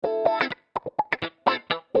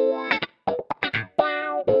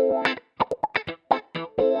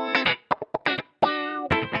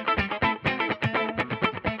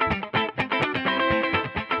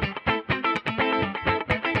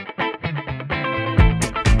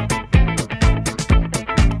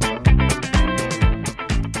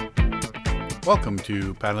Welcome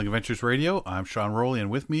to Paddling Adventures Radio. I'm Sean Rowley, and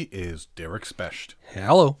with me is Derek Specht.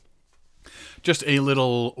 Hello. Just a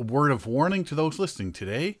little word of warning to those listening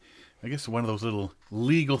today. I guess one of those little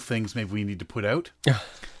legal things maybe we need to put out.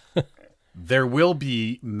 There will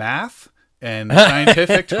be math and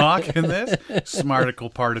scientific talk in this.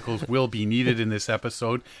 Smarticle particles will be needed in this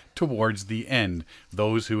episode towards the end.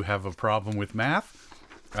 Those who have a problem with math,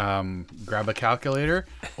 grab a calculator,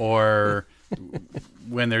 or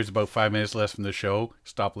when there's about 5 minutes left from the show,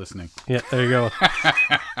 stop listening. Yeah, there you go.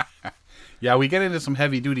 Yeah, we get into some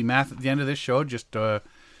heavy-duty math at the end of this show, just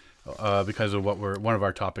because of one of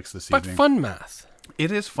our topics this evening. But fun math.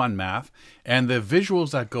 It is fun math, and the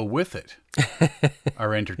visuals that go with it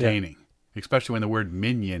are entertaining, especially when the word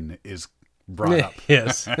minion is brought up.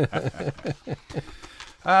 Yes.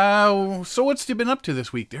 So what's you been up to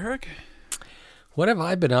this week, Derek? What have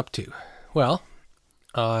I been up to? Well,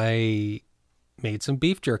 I made some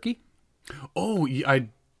beef jerky. Oh, I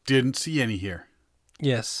didn't see any here.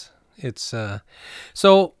 Yes. It's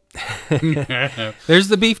so there's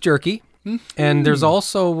the beef jerky, and there's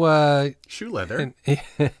also shoe leather.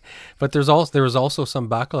 But there was also some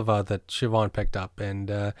baklava that Siobhan picked up,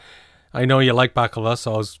 and I know you like baklava,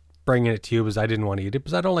 so I was bringing it to you because I didn't want to eat it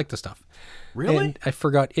because I don't like the stuff. Really? And I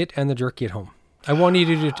forgot it and the jerky at home. I wanted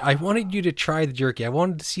you to try the jerky. I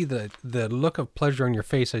wanted to see the look of pleasure on your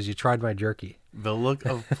face as you tried my jerky. The look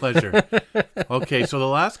of pleasure. Okay, so the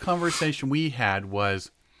last conversation we had was,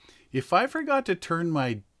 if I forgot to turn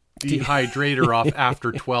my dehydrator off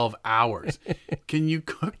after 12 hours, can you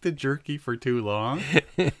cook the jerky for too long?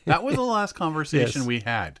 That was the last conversation we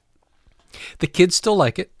had. The kids still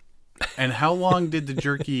like it. And how long did the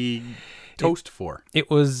jerky toast for? It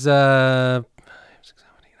was 18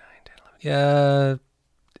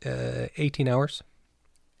 hours.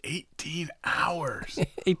 18 hours.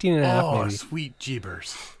 18 and a half, oh, maybe. Sweet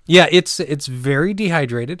jeebers. Yeah, it's very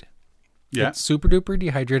dehydrated. Yeah. It's super duper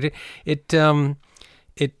dehydrated. It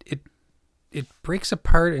breaks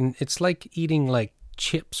apart, and it's like eating like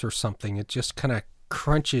chips or something. It just kind of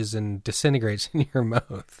crunches and disintegrates in your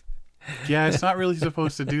mouth. Yeah, it's not really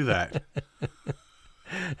supposed to do that.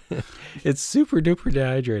 It's super duper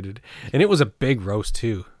dehydrated. And it was a big roast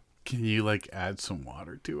too. Can you add some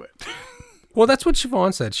water to it? Well, that's what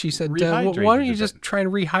Siobhan said. She said, well, why don't you just try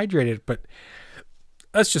and rehydrate it? But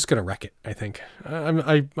that's just going to wreck it, I think.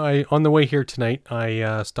 I on the way here tonight,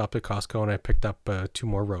 I stopped at Costco and I picked up 2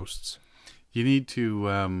 more roasts. You need to,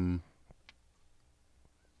 I don't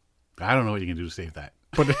know what you can do to save that.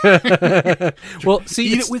 But well, see,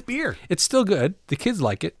 eat it with beer. It's still good. The kids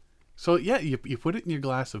like it. So yeah, you put it in your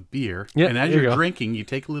glass of beer, yeah, and as you're drinking, you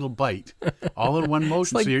take a little bite, all in one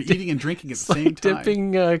motion. Like so you're eating and drinking at the same time.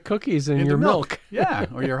 Dipping cookies in your milk. Yeah,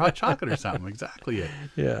 or your hot chocolate or something. Exactly it.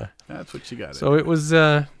 Yeah, that's what you got. So it was.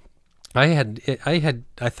 I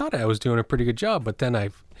thought I was doing a pretty good job, but then I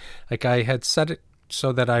had set it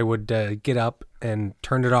so that I would get up and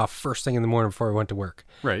turn it off first thing in the morning before I went to work.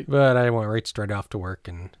 Right. But I went right straight off to work.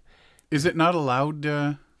 And is it not allowed?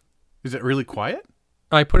 Is it really quiet?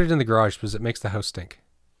 I put it in the garage because it makes the house stink.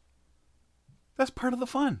 That's part of the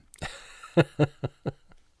fun.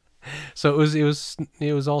 So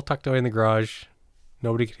it was all tucked away in the garage.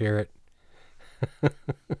 Nobody could hear it.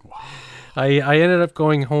 Wow. I ended up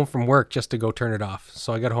going home from work just to go turn it off.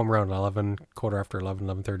 So I got home around 11, quarter after 11,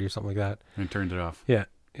 11:30 or something like that. And turned it off. Yeah.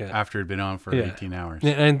 After it had been on for 18 hours.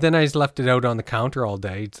 And then I just left it out on the counter all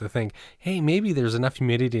day to think, hey, maybe there's enough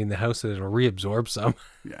humidity in the house that it'll reabsorb some.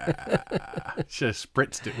 Yeah. Should have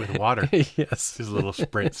spritzed it with water. Yes. Just a little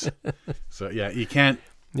spritz. So yeah, you can't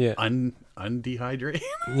undehydrate.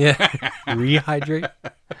 Yeah. Rehydrate.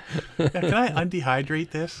 Yeah, can I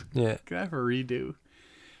undehydrate this? Yeah. Can I have a redo?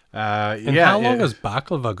 And how long is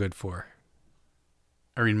baklava good for?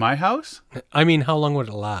 Are in my house? I mean, how long would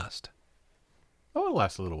it last? Oh, it'll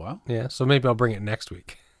last a little while. Yeah, so maybe I'll bring it next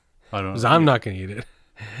week. I don't know. Because I'm not going to eat it.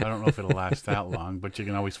 I don't know if it'll last that long, but you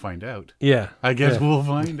can always find out. Yeah. I guess we'll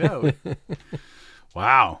find out.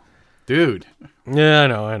 Wow. Dude. Yeah,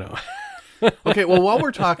 I know. Okay, well, while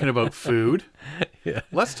we're talking about food,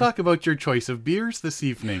 let's talk about your choice of beers this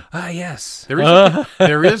evening. Yes.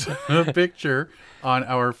 There is a picture on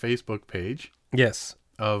our Facebook page. Yes.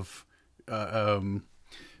 Of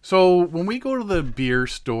So when we go to the beer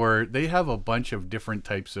store, they have a bunch of different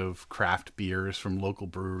types of craft beers from local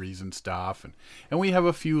breweries and stuff. And we have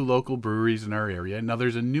a few local breweries in our area. Now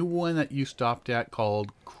there's a new one that you stopped at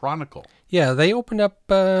called Chronicle. Yeah, they opened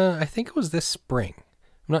up, I think it was this spring.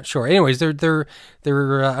 I'm not sure. Anyways, they're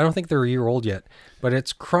I don't think they're a year old yet, but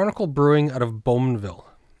it's Chronicle Brewing out of Bowmanville.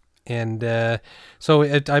 And so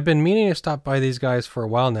I've been meaning to stop by these guys for a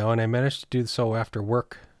while now, and I managed to do so after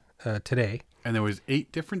work today. And there was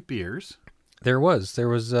 8 different beers. There was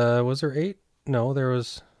there 8? No, there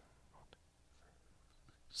was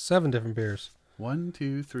 7 different beers. 1,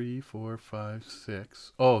 2, 3, 4, 5,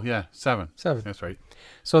 6. Oh, yeah, 7. 7. That's right.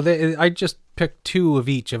 So I just picked 2 of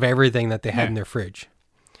each of everything that they had in their fridge.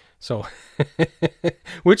 So,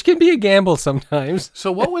 which can be a gamble sometimes.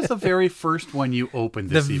 So what was the very first one you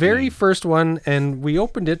opened this evening? The very first one, and we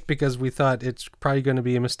opened it because we thought it's probably going to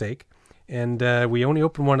be a mistake. And we only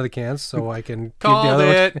opened one of the cans, so I can give the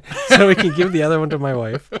other one, so we can give the other one to my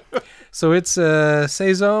wife. So it's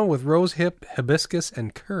Saison with rose hip, hibiscus,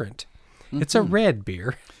 and currant. Mm-hmm. It's a red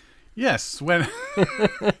beer. Yes, when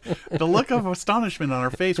the look of astonishment on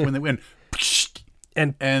our face when they went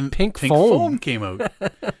and pink foam came out.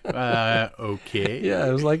 Okay. Yeah,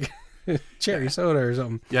 it was like cherry soda or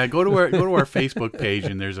something. Yeah, go to our Facebook page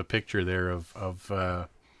and there's a picture there of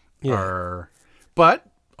our. But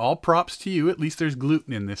all props to you. At least there's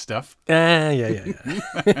gluten in this stuff. Yeah.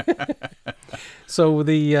 So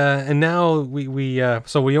and now we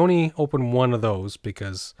only opened one of those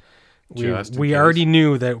because we already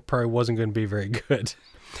knew that it probably wasn't going to be very good.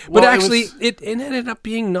 But actually, it ended up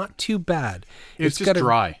being not too bad. It's just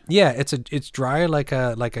dry. Yeah, it's dry like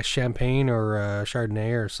a champagne or a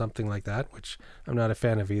Chardonnay or something like that, which I'm not a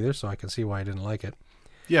fan of either. So I can see why I didn't like it.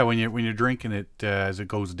 Yeah, when you're drinking it as it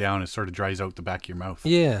goes down, it sort of dries out the back of your mouth.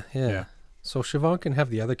 Yeah. So Siobhan can have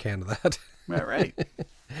the other can of that. All right.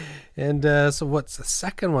 And so what's the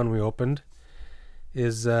second one we opened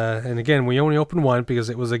is, and again, we only opened one because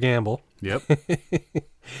it was a gamble. Yep.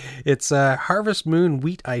 It's Harvest Moon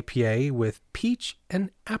Wheat IPA with peach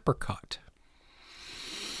and apricot.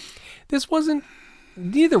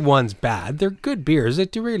 Neither one's bad. They're good beers.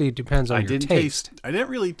 It really depends on your taste. I didn't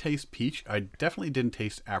really taste peach. I definitely didn't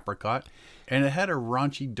taste apricot. And it had a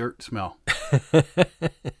raunchy dirt smell.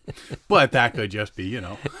 But that could just be,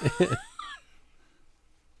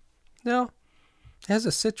 No, it has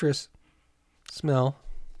a citrus smell.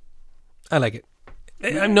 I like it.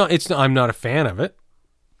 I'm not a fan of it.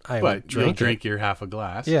 But you'll drink your half a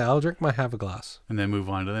glass. Yeah, I'll drink my half a glass. And then move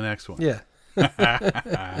on to the next one. Yeah.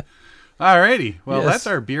 Alrighty. Well, that's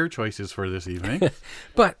our beer choices for this evening.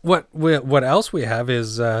 But what else we have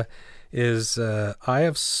is I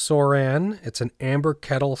have Soran. It's an amber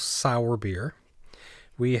kettle sour beer.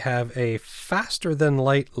 We have a Faster Than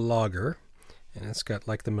Light lager, and it's got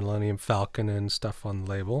like the Millennium Falcon and stuff on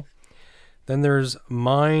the label. Then there's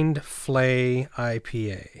Mind Flay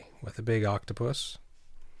IPA with a big octopus.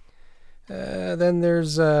 Then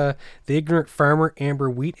there's the Ignorant Farmer Amber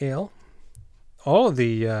Wheat Ale. All of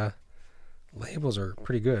the labels are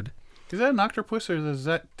pretty good. Is that an octopus or is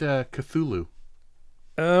that Cthulhu?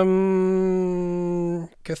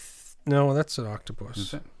 No, that's an octopus.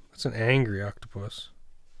 Is it? It's an angry octopus.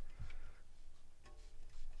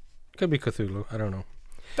 Could be Cthulhu. I don't know.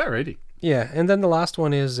 Alrighty. Yeah, and then the last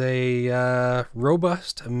one is a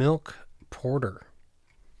robust milk porter.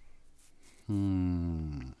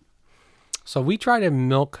 So we tried a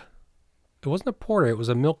milk. It wasn't a porter. It was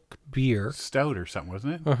a milk beer. Stout or something,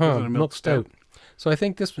 wasn't it? Uh-huh, Was it a milk stout? So I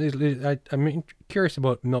think this is, I'm curious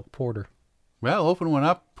about milk porter. Well, open one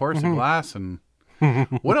up, pour us a glass, and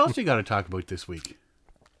what else you got to talk about this week?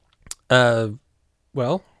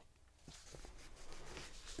 Well,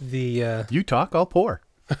 the you talk, I'll pour.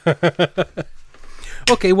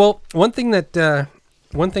 Okay, well, one thing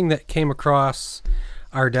that came across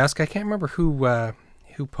our desk, I can't remember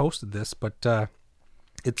who posted this, but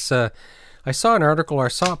it's I saw an article, or I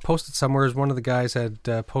saw it posted somewhere as one of the guys had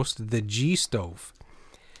posted the G stove.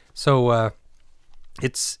 So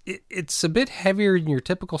it's a bit heavier than your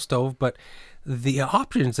typical stove, but the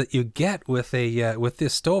options that you get with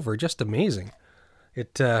this stove are just amazing.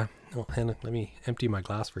 Hannah, let me empty my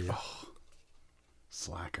glass for you. Oh,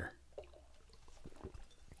 slacker.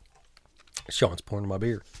 Sean's pouring my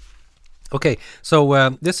beer. Okay,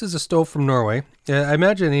 so this is a stove from Norway. I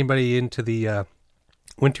imagine anybody into the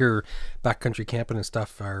winter backcountry camping and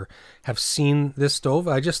stuff have seen this stove.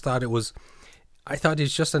 I thought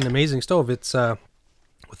it's just an amazing stove. It's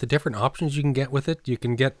with the different options you can get with it. You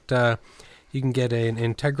can get an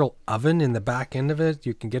integral oven in the back end of it.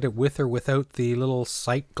 You can get it with or without the little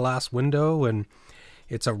sight glass window, and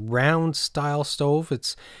it's a round style stove.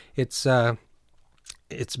 It's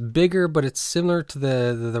bigger, but it's similar to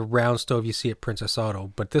the round stove you see at Princess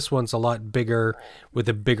Auto. But this one's a lot bigger with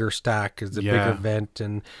a bigger stack, it's a bigger vent,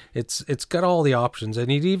 and it's got all the options.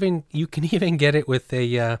 And you can even get it with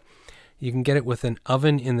an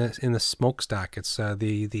oven in the smokestack. It's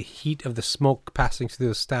the heat of the smoke passing through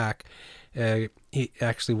the stack. It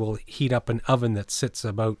actually will heat up an oven that sits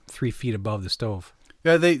about 3 feet above the stove.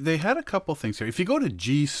 Yeah, they had a couple things here. If you go to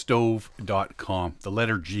gstove.com, the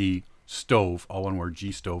letter G, stove, all one word,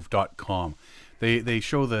 gstove.com, they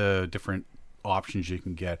show the different options you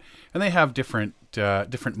can get. And they have different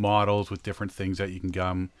models with different things that you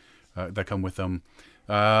can that come with them.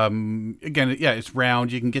 Again, yeah, it's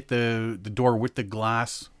round. You can get the door with the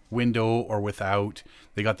glass window or without.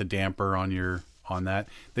 They got the damper on that.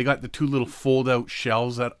 They got the two little fold out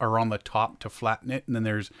shelves that are on the top to flatten it, and then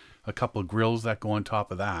there's a couple of grills that go on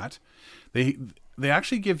top of that. They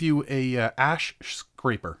actually give you a ash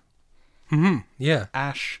scraper. Mm-hmm. Yeah.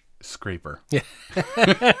 Ash scraper. Yeah.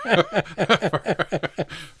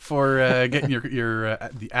 for getting your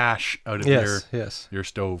the ash out of your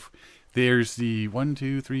stove. There's the 1,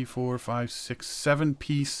 2, 3, 4, 5, 6, 7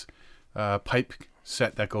 piece pipe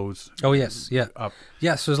set that goes. Oh yes, yeah, up.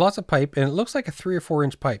 Yeah, so there's lots of pipe, and it looks like a 3 or 4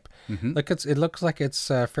 inch pipe. Mm-hmm. It looks like it's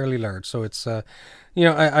fairly large. So it's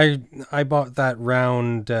I bought that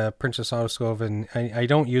round Princess Auto stove, and I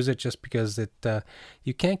don't use it just because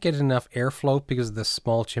you can't get enough airflow because of the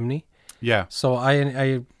small chimney. Yeah. So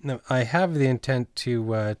I have the intent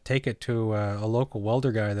to take it to a local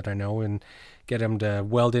welder guy that I know and get him to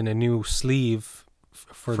weld in a new sleeve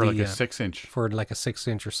for like a 6-inch. For like a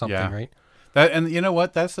 6-inch or something, yeah. right? And you know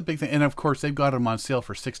what? That's the big thing. And of course, they've got them on sale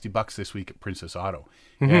for $60 this week at Princess Auto,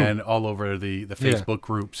 mm-hmm. and all over the Facebook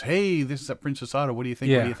groups. Hey, this is at Princess Auto. What do you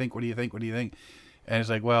think? Yeah. What do you think? What do you think? What do you think? And it's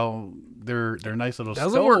like, well, they're nice little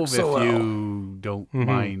Doesn't work stove so if well. you don't Mm-hmm.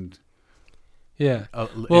 mind. Yeah.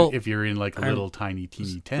 If you're in like a little teeny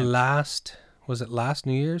tent. Last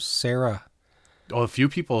New Year's, Sarah. Oh, a few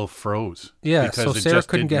people froze. Yeah, because so it Sarah just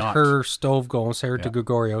couldn't did get not. her stove going. Sarah de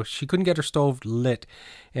Gregorio, she couldn't get her stove lit,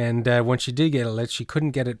 and when she did get it lit, she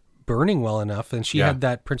couldn't get it burning well enough. And she had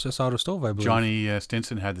that Princess Auto stove, I believe. Johnny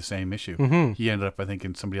Stinson had the same issue. Mm-hmm. He ended up, I think,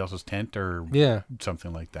 in somebody else's tent or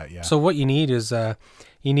something like that. Yeah. So what you need is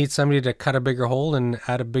you need somebody to cut a bigger hole and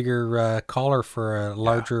add a bigger collar for a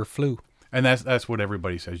larger flue. And that's what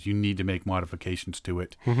everybody says. You need to make modifications to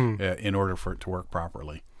it mm-hmm. In order for it to work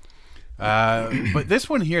properly. But this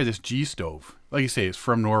one here, this G stove, like you say, it's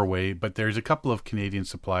from Norway, but there's a couple of Canadian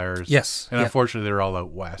suppliers. Yes. And unfortunately, they're all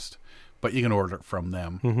out west, but you can order it from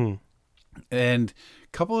them. Mm-hmm. And a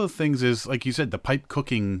couple of things is, like you said, the pipe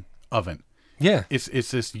cooking oven. Yeah. It's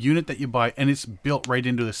this unit that you buy, and it's built right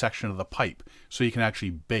into the section of the pipe, so you can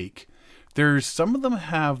actually bake. There's some of them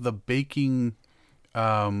have the baking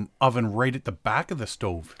oven right at the back of the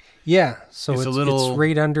stove. Yeah, so it's it's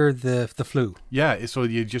right under the flue. Yeah, so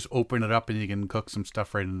you just open it up and you can cook some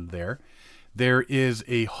stuff right into there. There is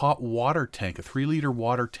a hot water tank, a 3-liter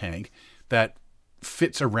water tank that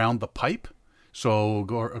fits around the pipe. So,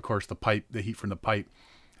 of course, the heat from the pipe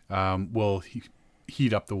will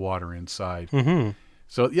heat up the water inside. Mm-hmm.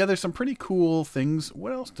 So, yeah, there's some pretty cool things.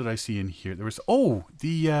 What else did I see in here? There was, I'm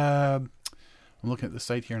looking at the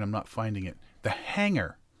site here and I'm not finding it. The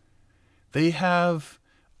hanger. They have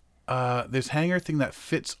this hanger thing that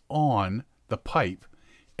fits on the pipe,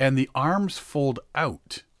 and the arms fold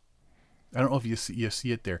out. I don't know if you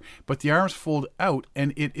see it there, but the arms fold out,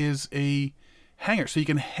 and it is a hanger, so you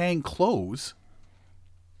can hang clothes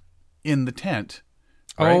in the tent.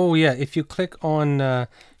 Right? Oh yeah, if you click on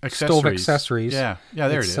stove accessories, there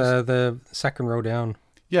it is. The second row down.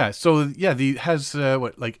 Yeah, so it has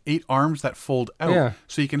 8 arms that fold out,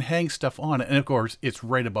 so you can hang stuff on it, and of course it's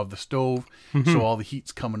right above the stove, mm-hmm. so all the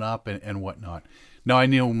heat's coming up and whatnot. Now I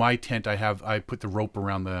know my tent, I put the rope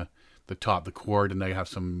around the top, the cord, and I have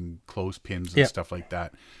some clothespins and stuff like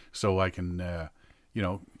that, so I can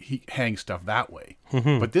hang stuff that way.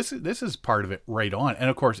 Mm-hmm. But this is part of it right on, and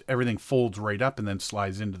of course everything folds right up and then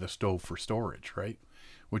slides into the stove for storage, right?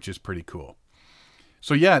 Which is pretty cool.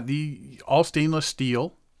 So yeah, the all stainless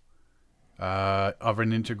steel.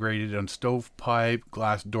 Oven integrated on stovepipe,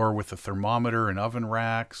 glass door with a thermometer and oven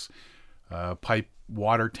racks, pipe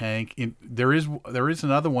water tank. There is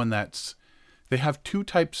another one they have 2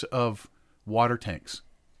 types of water tanks.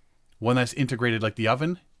 One that's integrated, like the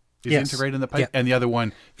oven is integrated in the pipe, and the other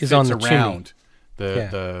one fits on the around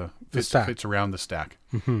chimney. fits around the stack.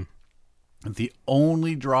 Mm-hmm. The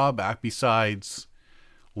only drawback, besides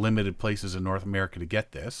limited places in North America to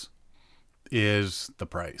get this, is the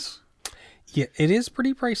price. Yeah, it is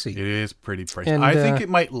pretty pricey. It is pretty pricey. And, I think it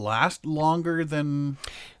might last longer than...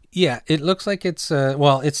 Yeah, it looks like it's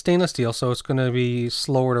it's stainless steel, so it's going to be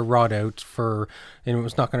slower to rot out and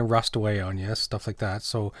it's not going to rust away on you, stuff like that.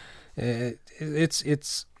 So I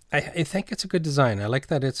think it's a good design. I like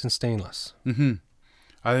that it's in stainless. Mm-hmm.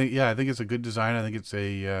 I think it's a good design. I think it's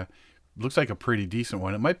looks like a pretty decent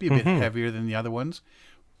one. It might be a bit heavier than the other ones,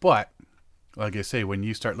 but like I say, when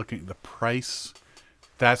you start looking at the price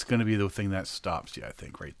That's going to be the thing that stops you, I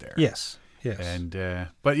think, right there. Yes. Yes. And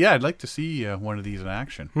but yeah, I'd like to see one of these in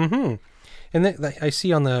action. Mm-hmm. And I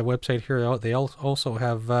see on the website here they also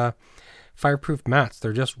have fireproof mats.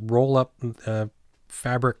 They're just roll up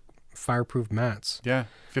fabric fireproof mats. Yeah,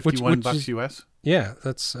 $51 US. Yeah,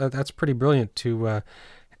 that's pretty brilliant to.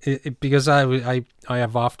 Because I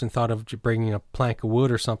have often thought of bringing a plank of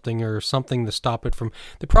wood or something to stop it from.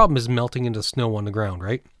 The problem is melting into snow on the ground,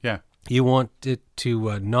 right? Yeah. You want it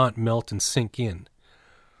to not melt and sink in.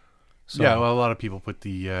 So, yeah, well, a lot of people put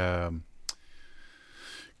the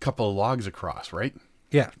couple of logs across, right?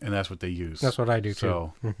 Yeah. And that's what they use. That's what I do,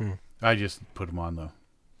 too. So I just put them on the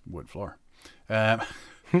wood floor. But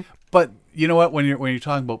you know what? When you're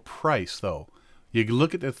talking about price, though, you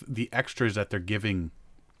look at the extras that they're giving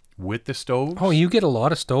with the stoves. Oh, you get a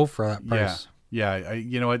lot of stove for that price. Yeah.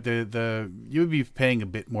 You know what? You would be paying a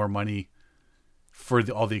bit more money for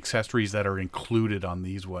all the accessories that are included on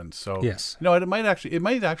these ones. So yes, you know, it might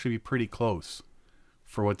actually be pretty close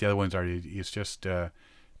for what the other ones are. It's just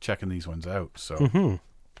checking these ones out. So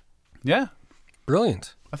yeah,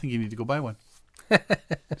 brilliant. I think you need to go buy one.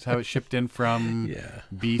 Just have it shipped in from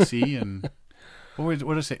BC and what did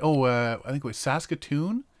I say? Oh, I think it was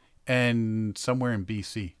Saskatoon and somewhere in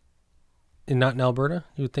BC. Not in Alberta?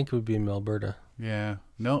 You would think it would be in Alberta. Yeah.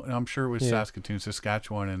 No, I'm sure it was Saskatoon,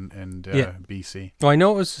 Saskatchewan, and BC. Oh, I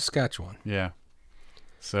know it was Saskatchewan. Yeah.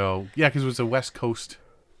 So, yeah, because it was a West Coast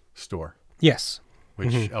store. Yes.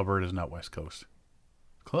 Which Alberta's not West Coast.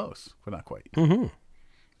 Close, but not quite. Mm-hmm.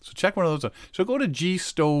 So check one of those out. So go to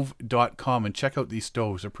gstove.com and check out these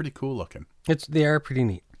stoves. They're pretty cool looking. They are pretty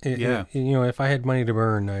neat. Yeah. You know, if I had money to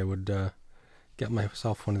burn, I would get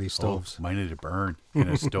myself one of these stoves. Oh, money to burn in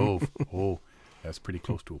a stove. Oh, that's pretty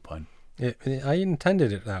close to a pun. I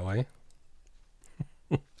intended it that way.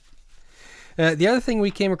 The other thing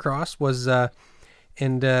we came across was, so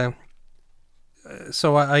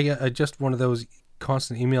I just one of those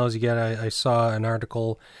constant emails you get. I saw an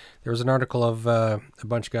article. There was an article of a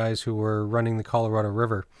bunch of guys who were running the Colorado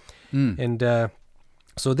River, and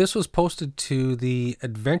so this was posted to the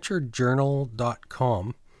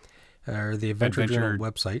adventurejournal.com, or the Adventure Journal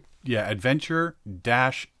website. Yeah,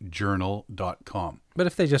 adventure-journal.com. But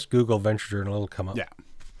if they just Google Adventure Journal, it'll come up. Yeah.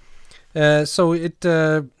 So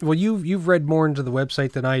well, you've read more into the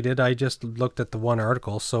website than I did. I just looked at the one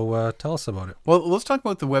article. So tell us about it. Well, let's talk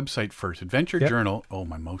about the website first. Adventure Journal. Oh,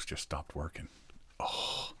 my mouse just stopped working.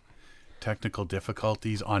 Oh, technical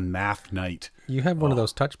difficulties on math night. You have one of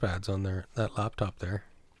those touchpads on that laptop there.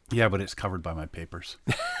 Yeah, but it's covered by my papers.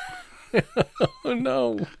 Oh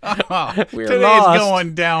no! Today's lost.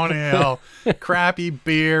 Going downhill. Crappy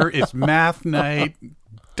beer. It's math night.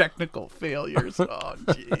 Technical failures. Oh,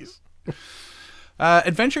 jeez.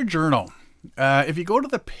 Adventure Journal. If you go to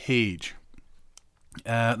the page,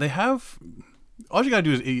 they have. All you gotta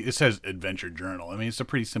do is it says Adventure Journal. I mean, it's a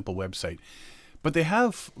pretty simple website, but they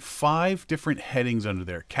have 5 different headings under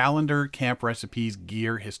there: calendar, camp recipes,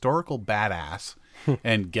 gear, historical badass,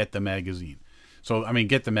 and get the magazine. So, I mean,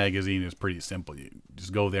 Get the Magazine is pretty simple. You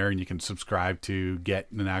just go there and you can subscribe to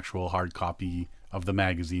get an actual hard copy of the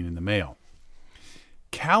magazine in the mail.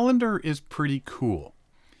 Calendar is pretty cool.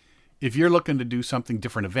 If you're looking to do something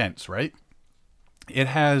different events, right? It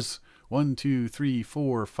has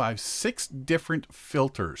 6 different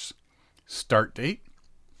filters. Start date,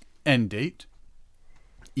 end date,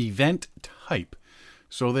 event type.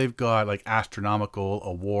 So they've got like astronomical,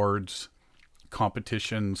 awards,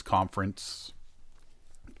 competitions, conference,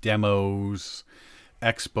 demos,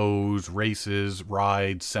 expos, races,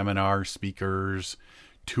 rides, seminars, speakers,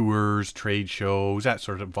 tours, trade shows, that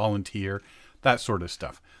sort of volunteer, that sort of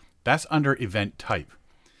stuff. That's under event type.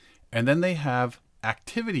 And then they have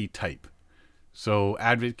activity type. So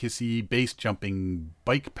advocacy, base jumping,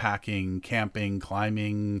 bike packing, camping,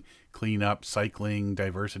 climbing, cleanup, cycling,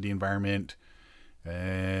 diversity environment,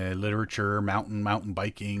 literature, mountain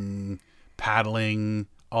biking, paddling,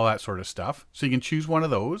 all that sort of stuff. So you can choose one of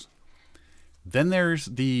those. Then there's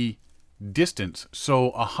the distance.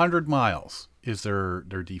 So 100 miles is their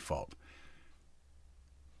default.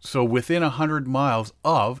 So within 100 miles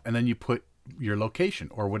of, and then you put your location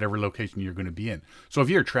or whatever location you're going to be in. So if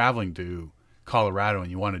you're traveling to Colorado and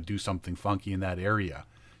you want to do something funky in that area,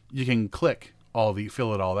 you can click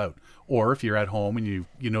fill it all out. Or if you're at home and you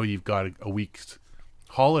know you've got a week's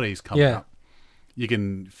holidays coming up, you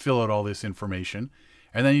can fill out all this information.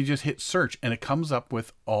 And then you just hit search, and it comes up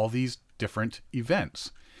with all these different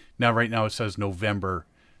events. Now, right now it says November.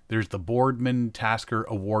 There's the Boardman Tasker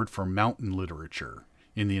Award for Mountain Literature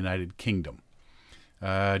in the United Kingdom.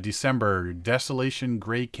 December, Desolation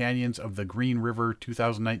Gray Canyons of the Green River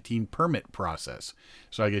 2019 permit process.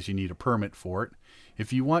 So I guess you need a permit for it.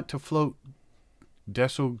 If you want to float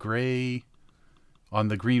Deso Gray on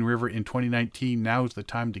the Green River in 2019, now's the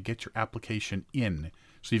time to get your application in.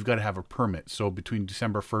 So you've got to have a permit. So between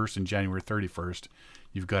December 1st and January 31st,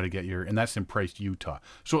 you've got to get and that's in Price, Utah.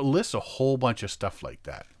 So it lists a whole bunch of stuff like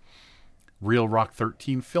that. Real Rock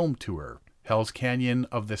 13 Film Tour. Hell's Canyon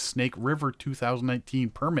of the Snake River 2019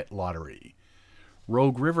 Permit Lottery.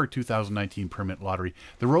 Rogue River 2019 Permit Lottery.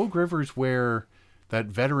 The Rogue River is where that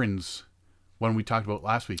veterans one we talked about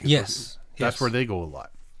last week. Yes. That's where they go a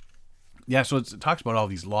lot. Yeah, so it talks about all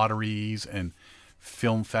these lotteries and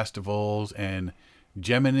film festivals and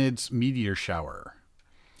Geminids Meteor Shower.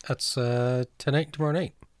 That's tonight and tomorrow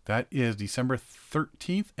night. That is December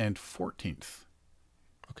 13th and 14th.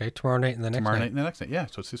 Okay, tomorrow night and the next Tomorrow night. night and the next night. Yeah,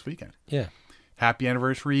 so it's this weekend. Yeah. Happy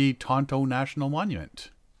anniversary, Tonto National Monument.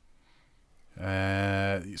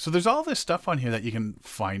 So there's all this stuff on here that you can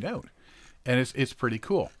find out. And it's pretty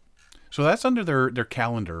cool. So that's under their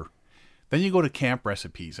calendar. Then you go to camp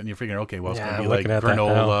recipes and you're figuring, okay, well, it's going to be like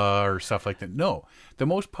granola or stuff like that. No, the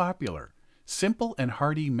most popular, simple and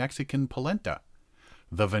hearty Mexican polenta.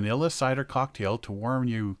 The vanilla cider cocktail to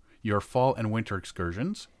warm your fall and winter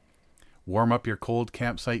excursions. Warm up your cold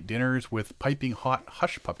campsite dinners with piping hot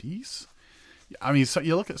hush puppies. I mean, so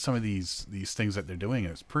you look at some of these things that they're doing,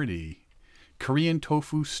 and it's pretty. Korean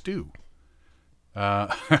tofu stew.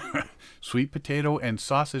 Sweet potato and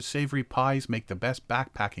sausage savory pies make the best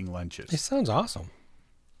backpacking lunches. It sounds awesome.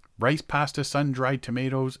 Rice pasta, sun-dried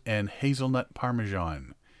tomatoes, and hazelnut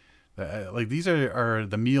parmesan. Like these are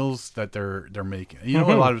the meals that they're making. You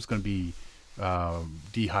know, a lot of it's going to be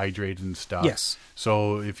dehydrated and stuff. Yes.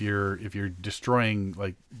 So if you're destroying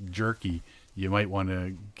like jerky, you might want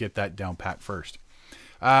to get that down pat first.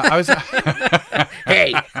 I was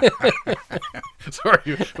Hey.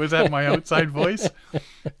 sorry, was that my outside voice?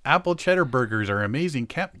 Apple cheddar burgers are amazing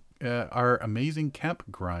camp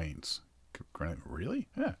grinds. Really?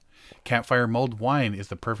 Yeah. Campfire mulled wine is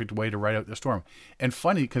the perfect way to ride out the storm. And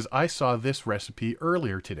funny because I saw this recipe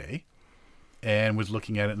earlier today and was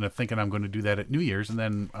looking at it and thinking I'm going to do that at New Year's, and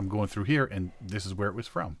then I'm going through here and this is where it was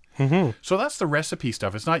from. Mm-hmm. So that's the recipe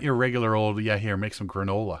stuff. It's not your regular old, here, make some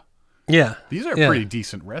granola. Yeah. These are pretty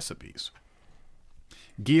decent recipes.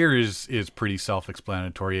 Gear is pretty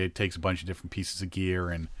self-explanatory. It takes a bunch of different pieces of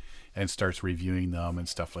gear and starts reviewing them and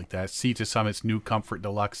stuff like that. Sea to Summit's new Comfort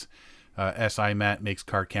Deluxe SI mat makes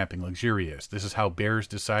car camping luxurious. This is how bears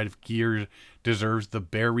decide if gear deserves the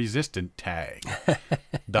bear-resistant tag.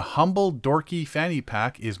 The humble dorky fanny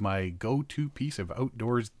pack is my go-to piece of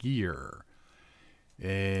outdoors gear.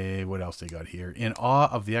 What else they got here? In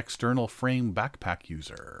awe of the external frame backpack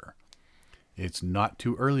user. It's not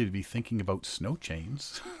too early to be thinking about snow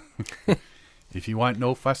chains. If you want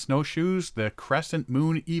no-fuss snowshoes, the Crescent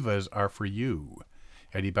Moon Evas are for you.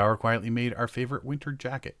 Eddie Bauer quietly made our favorite winter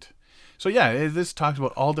jacket. So yeah, this talks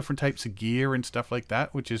about all different types of gear and stuff like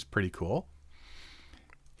that, which is pretty cool.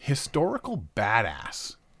 Historical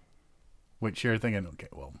Badass. Which you're thinking, okay,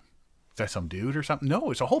 well, is that some dude or something?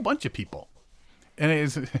 No, it's a whole bunch of people. And it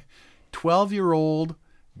is 12-year-old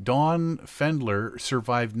Dawn Fendler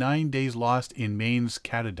survived 9 days lost in Maine's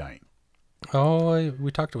Katadyn. Oh,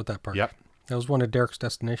 we talked about that part. Yep. That was one of Derek's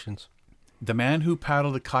destinations. The man who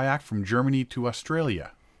paddled a kayak from Germany to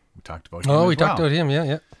Australia. We talked about him. Oh, we talked about him,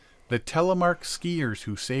 yeah. The telemark skiers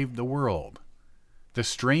who saved the world. The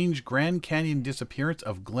strange Grand Canyon disappearance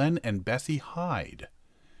of Glenn and Bessie Hyde.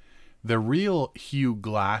 The real Hugh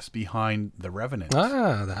Glass behind The Revenant.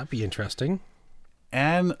 Ah, that'd be interesting.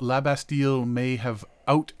 Anne Labastille may have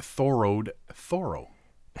out-Thorowed Thoreau.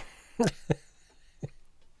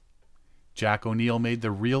 Jack O'Neill made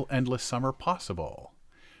the real endless summer possible.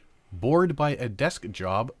 Bored by a desk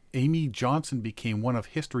job, Amy Johnson became one of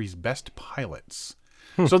history's best pilots.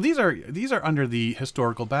 So these are under the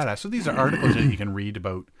Historical Badass. So these are articles that you can read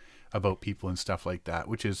about people and stuff like that,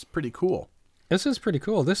 which is pretty cool. This is pretty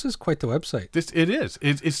cool. This is quite the website. It is.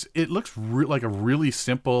 It looks like a really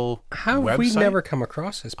simple How have we never come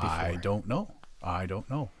across this before? I don't know.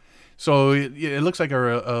 So it looks like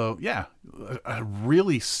a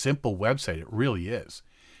really simple website. It really is.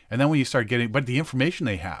 And then when you start but the information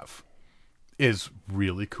they have is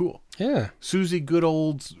really cool. Yeah. Susie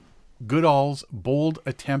Goodall's bold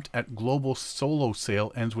attempt at global solo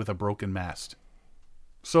sail ends with a broken mast.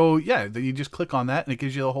 So yeah, you just click on that and it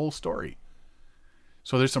gives you the whole story.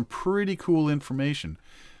 So there's some pretty cool information.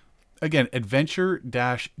 Again,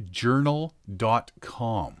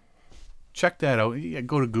 adventure-journal.com. Check that out. Yeah,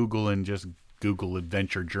 go to Google and just Google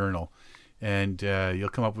Adventure Journal. and you'll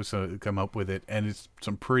come up with it, and it's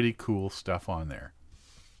some pretty cool stuff on there.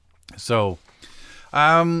 So,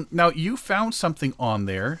 now you found something on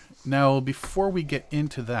there. Now, before we get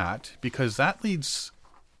into that, because that leads,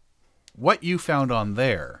 what you found on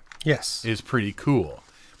there, Yes, is pretty cool,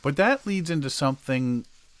 but that leads into something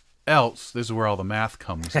else. This is where all the math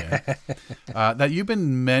comes in. That you've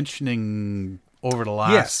been mentioning over the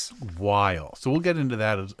last while. So we'll get into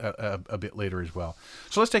that a bit later as well.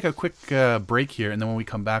 So let's take a quick break here, and then when we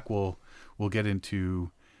come back, we'll get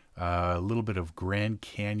into a little bit of Grand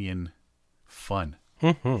Canyon fun.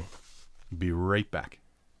 Mm-hmm. Be right back.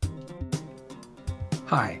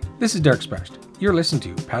 Hi, this is Derek Sprest. You're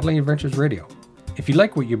listening to Paddling Adventures Radio. If you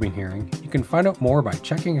like what you've been hearing, you can find out more by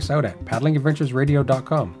checking us out at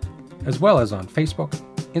paddlingadventuresradio.com, as well as on Facebook,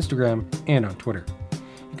 Instagram, and on Twitter.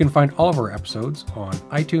 You can find all of our episodes on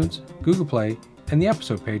iTunes, Google Play, and the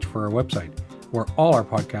episode page for our website, where all our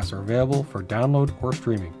podcasts are available for download or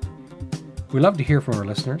streaming. We love to hear from our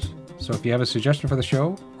listeners, so if you have a suggestion for the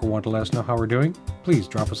show or want to let us know how we're doing, please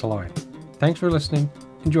drop us a line. Thanks for listening.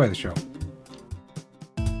 Enjoy the show.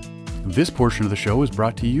 This portion of the show is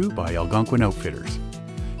brought to you by Algonquin Outfitters.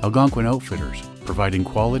 Algonquin Outfitters, providing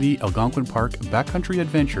quality Algonquin Park backcountry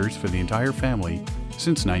adventures for the entire family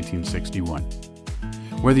since 1961.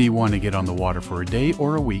 Whether you want to get on the water for a day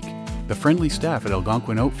or a week, the friendly staff at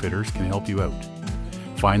Algonquin Outfitters can help you out.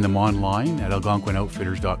 Find them online at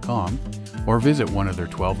algonquinoutfitters.com or visit one of their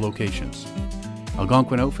 12 locations.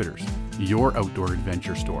 Algonquin Outfitters, your outdoor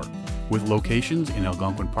adventure store, with locations in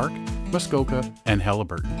Algonquin Park, Muskoka, and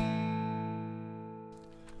Halliburton.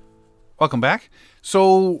 Welcome back.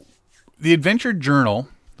 So, the Adventure Journal,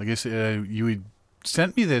 I guess you had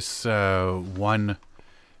sent me this one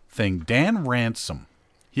thing. Dan Ransom,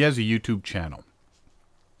 he has a YouTube channel.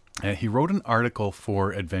 He wrote an article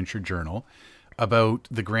for Adventure Journal about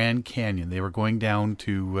the Grand Canyon. They were going down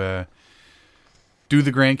to do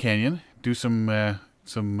the Grand Canyon, do some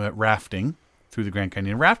rafting through the Grand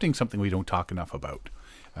Canyon. Rafting is something we don't talk enough about.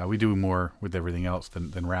 We do more with everything else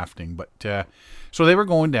than rafting. But so they were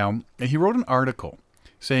going down, and he wrote an article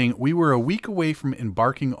saying, "We were a week away from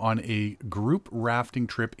embarking on a group rafting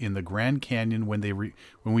trip in the Grand Canyon when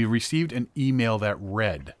we received an email that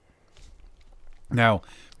read." Now,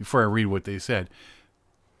 before I read what they said,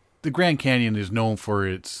 the Grand Canyon is known for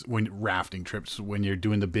its rafting trips, when you're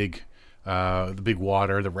doing the big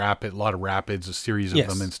water, a lot of rapids, a series of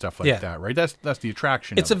them and stuff like that, right? That's the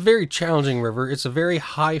attraction. It's a very challenging river. It's a very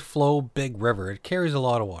high flow, big river. It carries a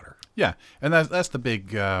lot of water. Yeah, and that's the big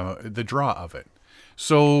the draw of it.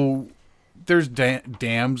 So there's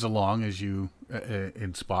dams along as you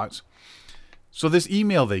in spots. So this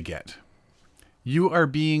email they get: "You are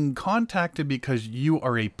being contacted because you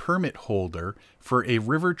are a permit holder for a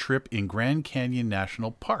river trip in Grand Canyon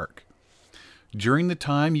National Park. During the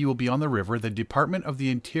time you will be on the river, the Department of the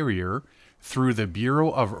Interior, through the Bureau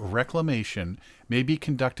of Reclamation, may be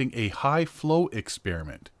conducting a high flow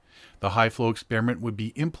experiment. The high flow experiment would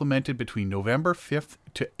be implemented between November 5th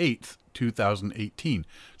to 8th, 2018.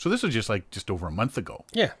 So this was just over a month ago.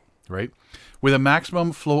 Yeah. Right? With a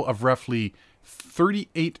maximum flow of roughly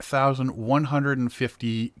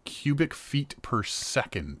 38,150 cubic feet per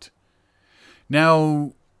second.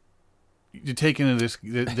 Now, you take into this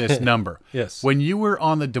number. Yes. When you were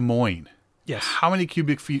on the Des Moines, Yes. how many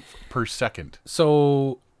cubic feet per second?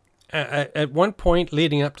 So at one point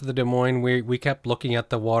leading up to the Des Moines, we kept looking at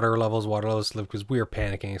the water levels because we were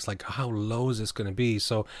panicking. It's like, how low is this going to be?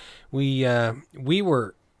 So we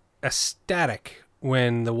were ecstatic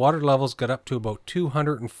when the water levels got up to about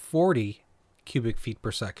 240 cubic feet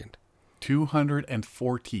per second.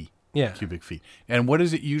 240 Yeah. cubic feet. And what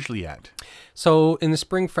is it usually at? So in the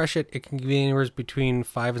spring freshet, it can be anywhere between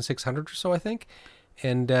 500 and 600 or so, I think.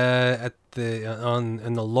 And in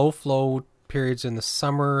the low flow periods in the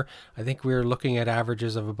summer, I think we were looking at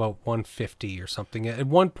averages of about 150 or something. At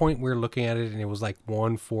one point, we were looking at it, and it was like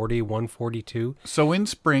 140, 142. So in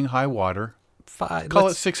spring, high water, call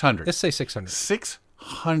it 600. Let's say 600.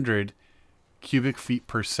 600 cubic feet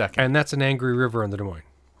per second. And that's an angry river in the Des Moines.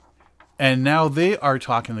 And now they are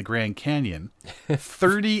talking the Grand Canyon,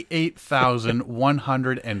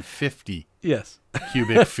 38,150 Yes.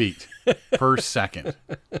 cubic feet per second.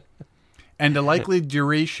 And the likely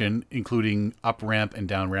duration, including up ramp and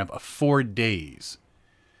down ramp, of 4 days.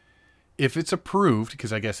 If it's approved,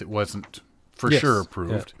 because I guess it wasn't sure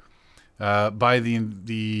approved, by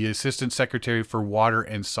the Assistant Secretary for Water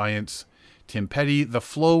and Science, Tim Petty, the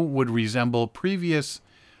flow would resemble previous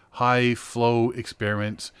high flow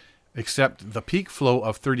experiments, except the peak flow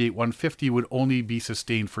of 38,150 would only be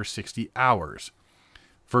sustained for 60 hours.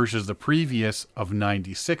 versus the previous of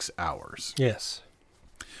 96 hours. Yes.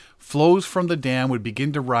 Flows from the dam would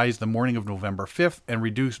begin to rise the morning of November 5th and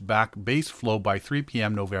reduce back base flow by 3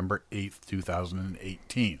 p.m. November 8th,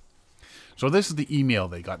 2018. So this is the email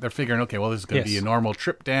they got. They're figuring, okay, well, this is going to be a normal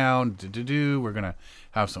trip down. We're going to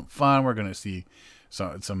have some fun. We're going to see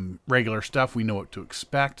some regular stuff. We know what to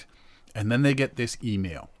expect. And then they get this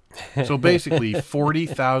email. So basically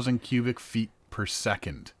 40,000 cubic feet per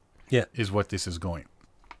second is what this is going.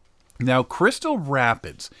 Now, Crystal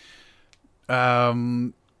Rapids.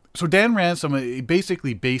 So Dan Ransom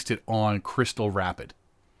basically based it on Crystal Rapid.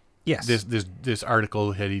 Yes. This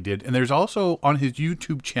article that he did. And there's also on his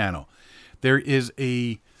YouTube channel, there is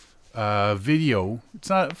a video, it's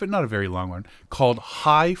not a very long one, called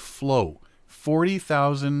High Flow,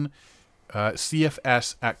 40,000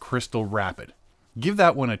 CFS at Crystal Rapid. Give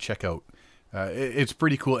that one a check out. It's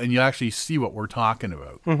pretty cool, and you actually see what we're talking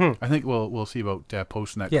about. Mm-hmm. I think we'll see about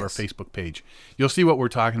posting that to our Facebook page. You'll see what we're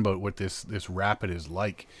talking about, what this rapid is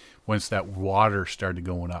like once that water started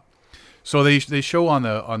going up. So they show on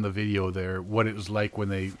the video there what it was like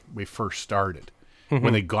when we first started,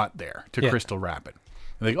 when they got there to Crystal Rapid.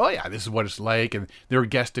 And they go, oh yeah, this is what it's like, and they were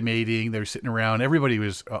guesstimating. They were sitting around. Everybody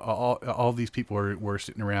was all these people were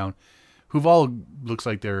sitting around, who've all looks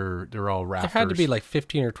like they're all rafters. There had to be like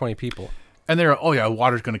 15 or 20 people. And they're, oh yeah,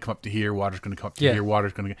 water's going to come up to here, water's going to come up to here,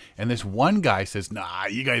 water's going to. And this one guy says, nah,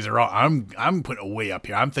 you guys are all. I'm putting it way up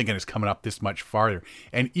here. I'm thinking it's coming up this much farther.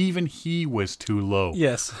 And even he was too low.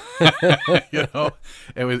 Yes,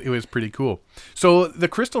 it was pretty cool. So the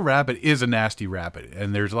Crystal Rapid is a nasty rapid,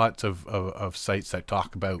 and there's lots of sites that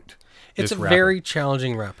talk about. It's a very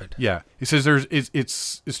challenging rapid. Yeah, he says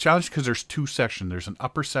it's challenging because there's two sections. There's an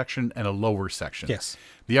upper section and a lower section. Yes,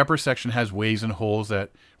 the upper section has ways and holes that,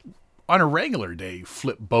 on a regular day,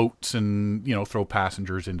 flip boats and throw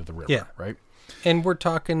passengers into the river. Yeah. Right. And we're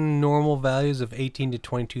talking normal values of 18 to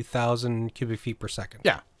 22,000 cubic feet per second.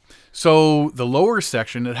 Yeah. So the lower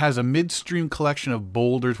section, it has a midstream collection of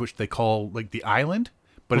boulders, which they call like the island,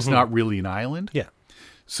 but it's not really an island. Yeah.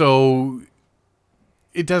 So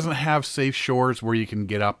it doesn't have safe shores where you can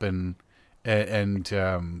get up and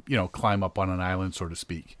climb up on an island, so to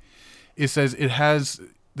speak. It says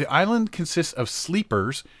the island consists of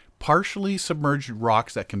sleepers, partially submerged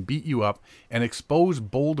rocks that can beat you up, and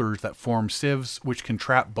exposed boulders that form sieves which can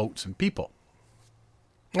trap boats and people.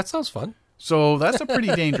 That sounds fun. So that's a pretty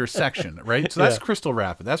dangerous section, right? So that's Crystal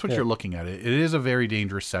Rapid. That's what you're looking at. It is a very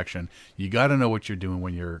dangerous section. You got to know what you're doing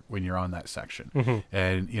when you're on that section,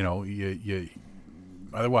 and you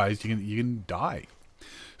otherwise you can die.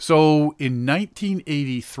 So in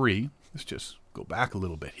 1983, let's just go back a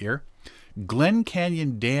little bit here. Glen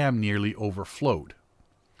Canyon Dam nearly overflowed.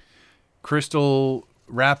 Crystal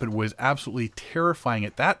Rapid was absolutely terrifying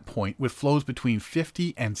at that point, with flows between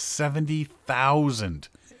 50 and 70,000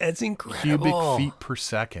 That's incredible. cubic feet per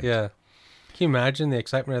second. Yeah. Can you imagine the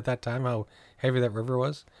excitement at that time, how heavy that river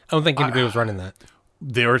was? I don't think anybody was running that.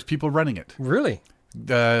 There was people running it. Really?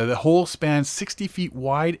 The hole spans 60 feet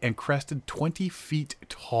wide and crested 20 feet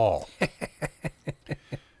tall.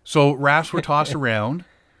 So rafts were tossed around.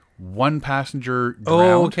 One passenger drowned.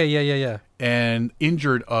 Oh, okay, yeah. And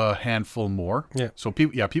injured a handful more. Yeah. So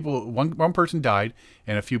people. One person died,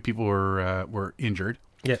 and a few people were injured.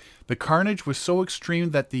 Yeah. The carnage was so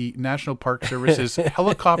extreme that the National Park Services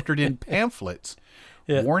helicoptered in pamphlets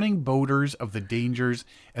warning boaters of the dangers,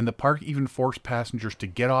 and the park even forced passengers to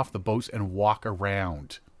get off the boats and walk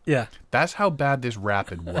around. Yeah. That's how bad this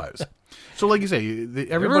rapid was. So, like you say,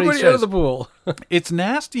 everybody says out of the pool. it's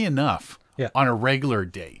nasty enough on a regular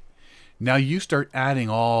day. Now you start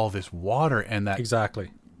adding all this water, and that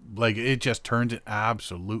exactly, like it just turns it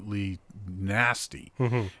absolutely nasty,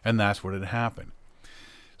 and that's what had happened.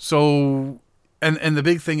 So, and the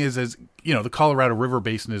big thing is the Colorado River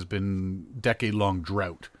Basin has been decade-long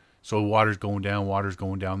drought, so water's going down,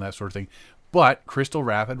 that sort of thing. But Crystal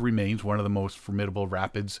Rapid remains one of the most formidable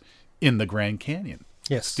rapids in the Grand Canyon,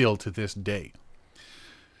 still to this day.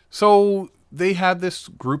 So they had this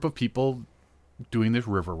group of people doing this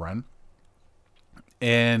river run.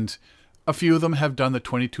 And a few of them have done the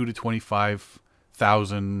 22 to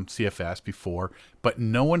 25,000 CFS before, but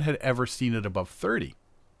no one had ever seen it above 30.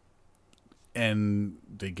 And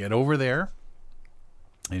they get over there,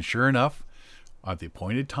 and sure enough, at the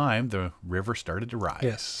appointed time, the river started to rise.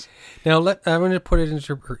 Yes. Now, I'm going to put it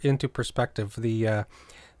into perspective. The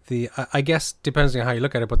I guess depends on how you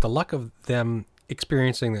look at it, but the luck of them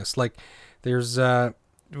experiencing this, like there's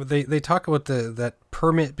They talk about that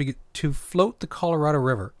permit to float the Colorado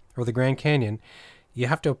River or the Grand Canyon. You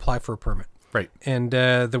have to apply for a permit. Right. And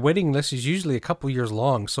the waiting list is usually a couple years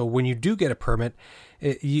long. So when you do get a permit,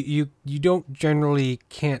 you don't generally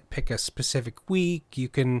can't pick a specific week. You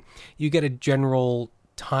get a general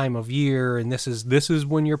time of year, and this is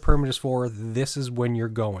when your permit is for. This is when you're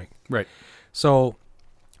going. Right. So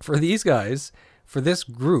for these guys, for this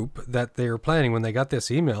group that they were planning when they got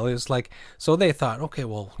this email, is like, so they thought, okay,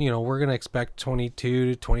 well, we're going to expect 22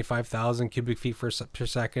 to 25,000 cubic feet per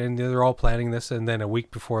second. They're all planning this. And then a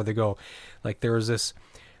week before they go, like, there was this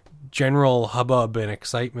general hubbub and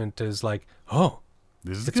excitement is like, oh,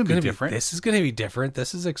 this is going to be different. This is going to be different.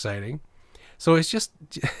 This is exciting. So it's just,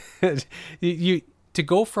 you to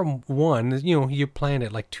go from one, you plan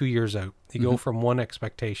it like 2 years out. You go from one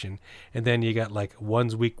expectation, and then you got like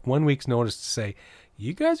 1 week's notice to say,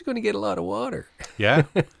 you guys are going to get a lot of water. Yeah.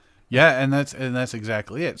 Yeah. And that's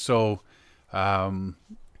exactly it. So, some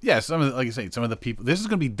of the people, this is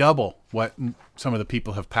going to be double what some of the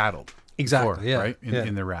people have paddled. Exactly. Before, yeah. Right.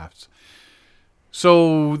 In the rafts.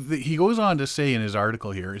 So he goes on to say in his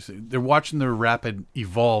article here, they're watching the rapid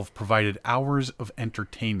evolve provided hours of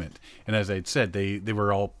entertainment. And as I'd said, they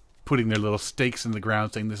were all putting their little stakes in the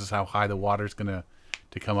ground saying this is how high the water's going to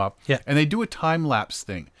come up. Yeah. And they do a time lapse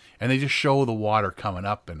thing. And they just show the water coming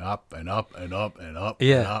up and up and up and up and up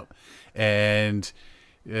and up. And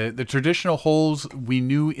the traditional holes we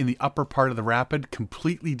knew in the upper part of the rapid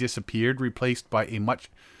completely disappeared, replaced by a much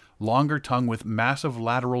longer tongue with massive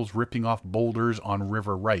laterals ripping off boulders on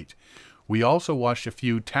River Right. We also watched a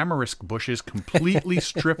few tamarisk bushes completely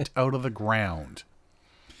stripped out of the ground.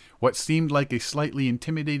 What seemed like a slightly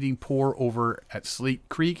intimidating pour over at Slate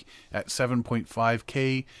Creek at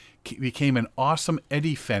 7.5K became an awesome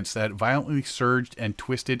eddy fence that violently surged and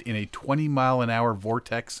twisted in a 20-mile-an-hour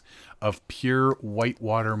vortex of pure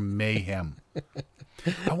whitewater mayhem.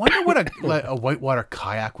 I wonder what a whitewater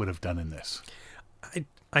kayak would have done in this.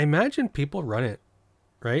 I imagine people run it,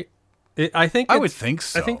 right? I would think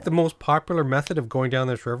so. I think the most popular method of going down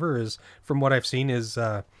this river is, from what I've seen, is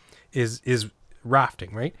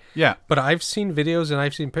rafting, right? Yeah. But I've seen videos and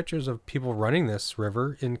I've seen pictures of people running this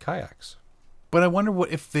river in kayaks. But I wonder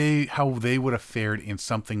how they would have fared in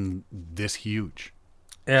something this huge.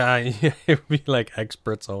 Yeah, it would be like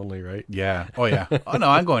experts only, right? Yeah. Oh, yeah. Oh, no,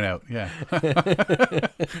 I'm going out. Yeah.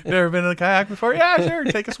 Never been in a kayak before? Yeah, sure.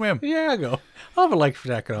 Take a swim. Yeah, I'll go. I'll have a life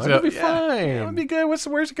jacket on. It'll be fine. It'll be good. What's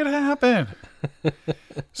the worst that could happen?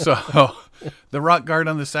 So, the rock guard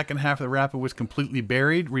on the second half of the rapid was completely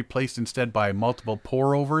buried, replaced instead by multiple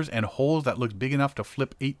pour-overs and holes that looked big enough to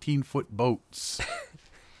flip 18-foot boats.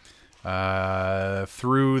 Though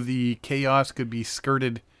the chaos could be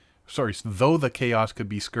skirted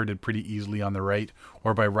pretty easily on the right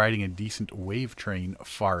or by riding a decent wave train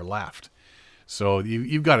far left. So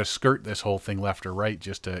you've got to skirt this whole thing left or right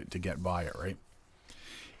just to get by it, right?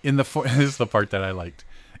 This is the part that I liked.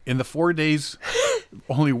 In the 4 days,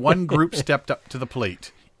 only one group stepped up to the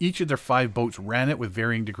plate. Each of their 5 boats ran it with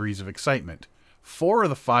varying degrees of excitement. 4 of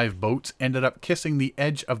the 5 boats ended up kissing the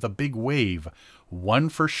edge of the big wave, one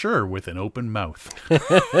for sure with an open mouth.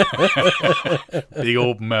 Big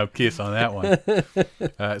open mouth kiss on that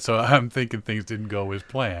one. So I'm thinking things didn't go as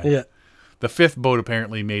planned. Yeah. The 5th boat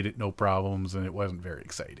apparently made it no problems, and it wasn't very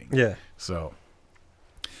exciting. Yeah. So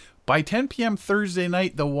by 10 p.m. Thursday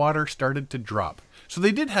night, the water started to drop. So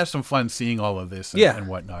they did have some fun seeing all of this and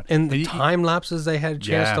whatnot. And the time lapses they had a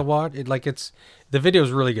chance to watch. The video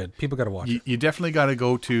is really good. People got to watch it. You definitely got to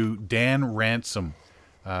go to Dan Ransom,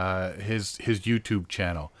 his YouTube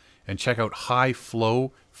channel, and check out High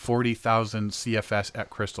Flow 40,000 CFS at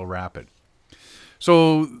Crystal Rapid.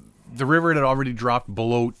 So the river had already dropped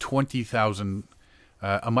below 20,000,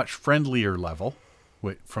 a much friendlier level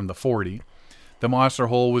from the 40. The monster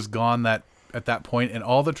hole was gone at that point, and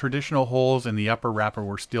all the traditional holes in the upper rapid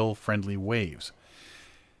were still friendly waves.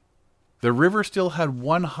 The river still had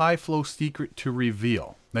one high flow secret to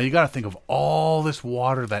reveal. Now you got to think of all this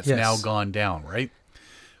water that's now gone down, right?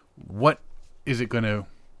 What is it going to,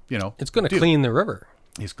 It's going to clean the river.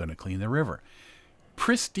 It's going to clean the river.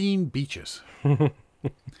 Pristine beaches.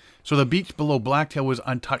 So the beach below Blacktail was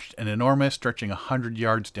untouched and enormous, stretching 100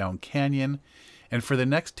 yards down canyon. And for the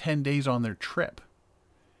next 10 days on their trip,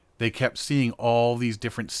 they kept seeing all these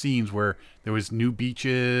different scenes where there was new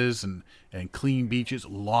beaches and clean beaches,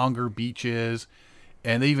 longer beaches.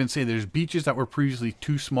 And they even say there's beaches that were previously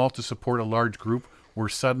too small to support a large group were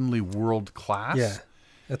suddenly world class. Yeah,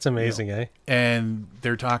 that's amazing, eh? And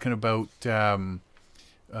they're talking about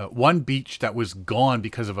one beach that was gone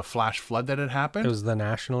because of a flash flood that had happened. It was the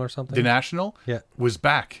National or something? The National was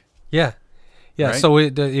back. Yeah. Yeah, right? so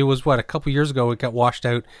it was a couple years ago. It got washed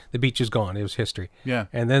out. The beach is gone. It was history. Yeah.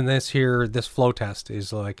 And then this flow test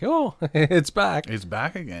is like, oh, it's back. It's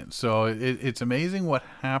back again. So it's amazing what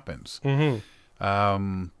happens.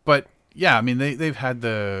 Mm-hmm. But yeah, I mean they've had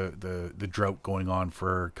the drought going on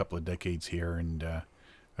for a couple of decades here, and a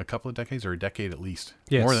couple of decades or a decade at least.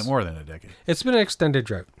 Yes. More than a decade. It's been an extended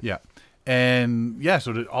drought. Yeah. And yeah,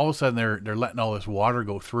 so all of a sudden they're letting all this water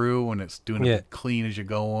go through, and it's doing it clean as you're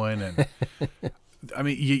going. And I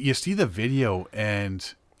mean, you see the video,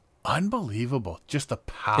 and unbelievable, just the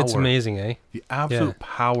power. It's amazing, eh? The absolute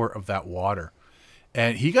power of that water.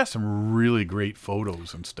 And he got some really great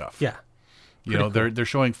photos and stuff. Yeah. You know, they're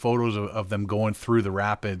showing photos of them going through the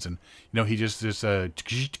rapids, and he just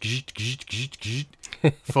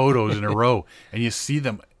photos in a row, and you see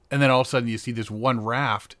them, and then all of a sudden you see this one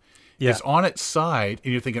raft. Yeah. It's on its side,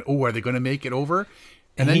 and you're thinking, "Oh, are they going to make it over?"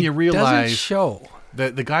 And then he you realize doesn't show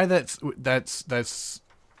that the guy that's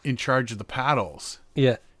in charge of the paddles,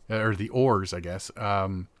 or the oars, I guess,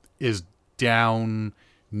 is down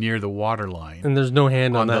near the water line, and there's no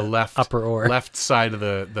hand on the that upper oar. left side of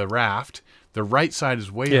the raft. The right side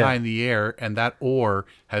is way high in the air, and that oar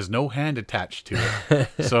has no hand attached to it.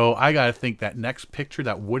 So I got to think that next picture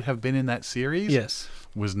that would have been in that series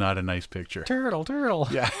was not a nice picture. Turtle.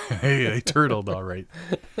 Yeah, they turtled all right.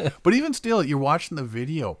 But even still, you're watching the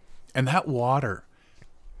video, and that water,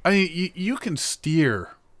 I mean, you can steer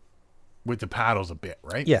with the paddles a bit,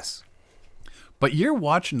 right? Yes. But you're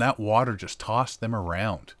watching that water just toss them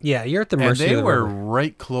around. Yeah, you're at the mercy of the And they were river.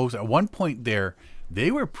 right close. At one point there, they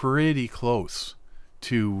were pretty close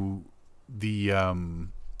to the rock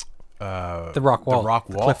wall. The rock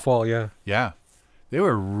wall. Cliff wall, yeah. Yeah. They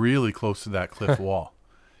were really close to that cliff wall.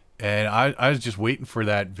 And I was just waiting for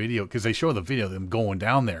that video, because they show the video of them going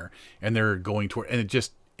down there, and they're going toward, and it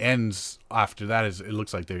just ends after that. It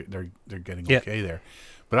looks like they're getting okay there.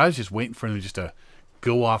 But I was just waiting for them just to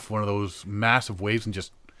go off one of those massive waves and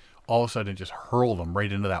just all of a sudden just hurl them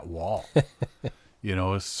right into that wall.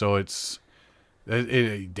 So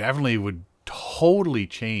it definitely would totally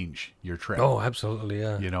change your trip. Oh, absolutely,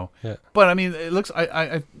 yeah. Yeah. But I mean, it looks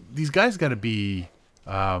I these guys got to be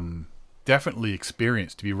definitely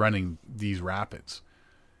experienced to be running these rapids,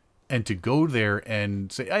 and to go there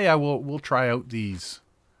and say, "Oh yeah, we'll try out these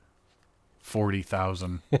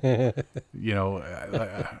 40,000."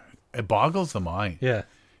 It boggles the mind. Yeah.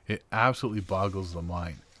 It absolutely boggles the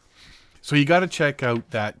mind. So you got to check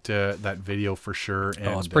out that video for sure.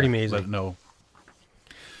 And, it's pretty amazing. Let it know.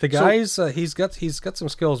 The guy's he's got some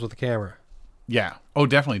skills with the camera. Yeah. Oh,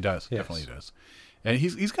 definitely does. Yes. Definitely does. And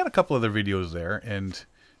he's got a couple other videos there, and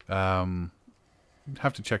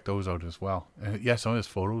have to check those out as well. Some of his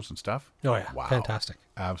photos and stuff. Oh yeah, wow, fantastic,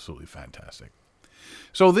 absolutely fantastic.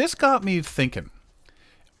 So this got me thinking.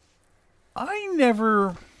 I've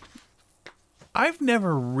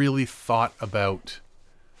never really thought about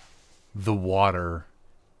the water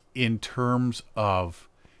in terms of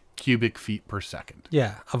cubic feet per second.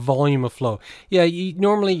 Yeah, a volume of flow. Yeah,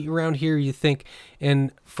 normally around here you think,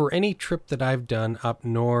 and for any trip that I've done up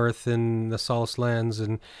north in the Salish Lands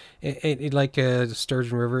and like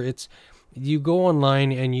Sturgeon River, it's you go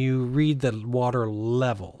online and you read the water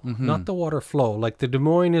level, not the water flow. Like the Des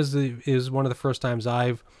Moines is one of the first times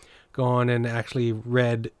I've gone and actually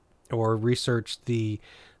read or researched the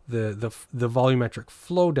volumetric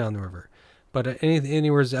flow down the river. But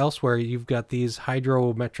anywhere elsewhere, you've got these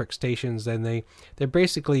hydrometric stations, and they're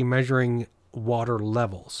basically measuring water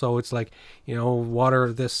level. So it's like, water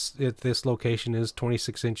at this location is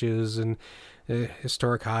 26 inches, and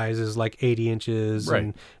historic highs is like 80 inches. Right.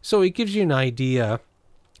 And so it gives you an idea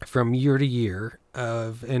from year to year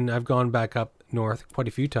and I've gone back up north quite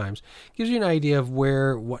a few times, gives you an idea of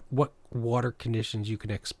what water conditions you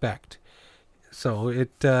can expect. So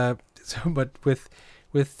but with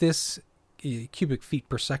this cubic feet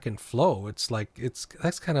per second flow, it's on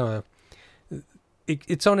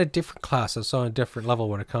a different class. It's on a different level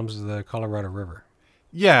when it comes to the Colorado River.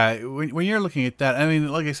 Yeah, when you're looking at that, I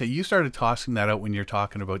mean, like I said, you started tossing that out when you're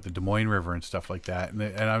talking about the Des Moines River and stuff like that, and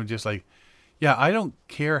I'm just like, yeah, I don't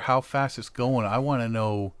care how fast it's going. I want to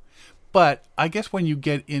know, but I guess when you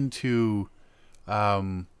get into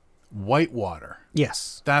whitewater,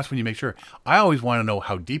 yes, that's when you make sure. I always want to know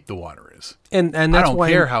how deep the water is, and that's I don't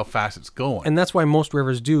why, care how fast it's going. And that's why most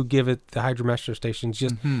rivers do give it the hydrometric stations.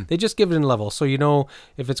 They just give it in level, so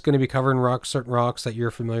if it's going to be covering certain rocks that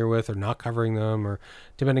you're familiar with, or not covering them, or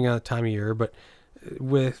depending on the time of year. But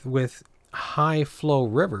with high flow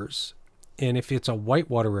rivers, And if it's a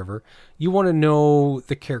whitewater river, you want to know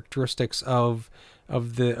the characteristics of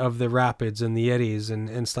the rapids and the eddies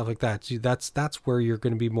and stuff like that. So that's where you're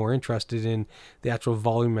going to be more interested in the actual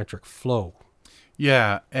volumetric flow.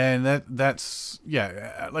 Yeah, and that's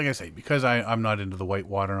like I say, because I'm not into the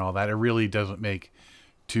whitewater and all that, it really doesn't make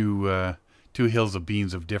two hills of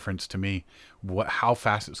beans of difference to me how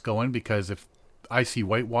fast it's going, because if I see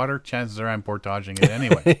whitewater, chances are I'm portaging it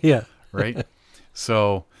anyway. Yeah. Right?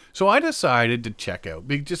 So I decided to check out,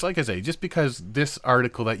 just like I say, just because this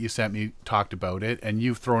article that you sent me talked about it, and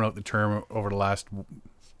you've thrown out the term over the last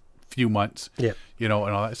few months, Yeah. and all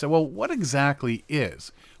that. I said, well, what exactly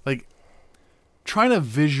is, like, trying to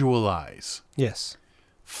visualize Yes.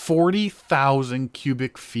 40,000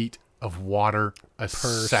 cubic feet of water per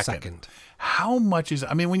second. How much is,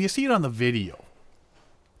 I mean, when you see it on the video,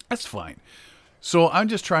 that's fine. So I'm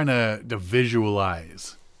just trying to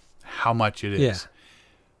visualize how much it is. Yeah.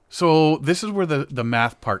 So this is where the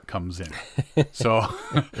math part comes in. So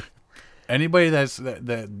anybody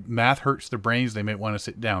that math hurts their brains, they might want to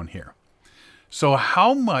sit down here. So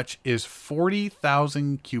how much is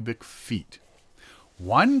 40,000 cubic feet?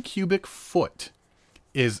 1 cubic foot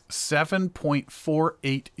is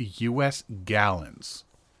 7.48 US gallons,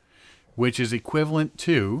 which is equivalent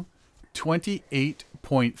to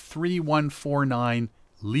 28.3149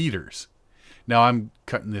 liters. Now I'm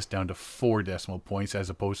cutting this down to 4 decimal points as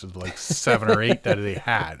opposed to like 7 or 8 that they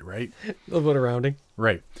had, right? A little bit of rounding.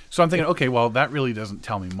 Right. So I'm thinking, okay, well, that really doesn't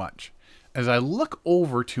tell me much. As I look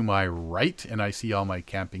over to my right and I see all my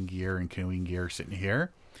camping gear and canoeing gear sitting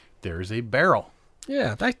here, there's a barrel.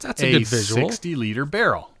 Yeah, that's a good visual. 60-liter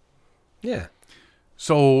barrel. Yeah.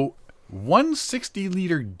 So one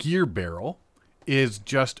 60-liter gear barrel is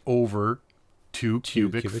just over 2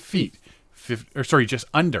 cubic feet. Just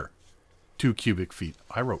under 2 cubic feet.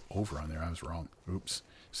 I wrote over on there. I was wrong. Oops.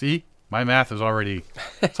 See? My math is already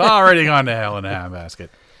gone to hell in a handbasket.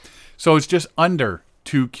 So it's just under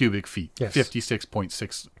 2 cubic feet. Yes.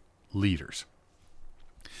 56.6 liters.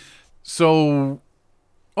 So,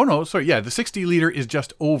 the 60-liter is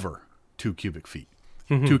just over 2 cubic feet.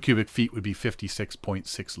 Mm-hmm. 2 cubic feet would be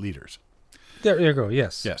 56.6 liters. There you go.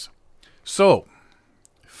 Yes. Yes. So,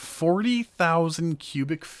 40,000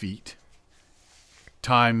 cubic feet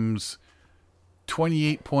times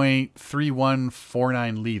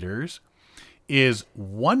 28.3149 liters is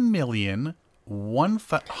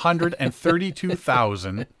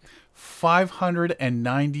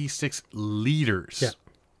 1,132,596 liters. Yeah.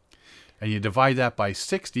 And you divide that by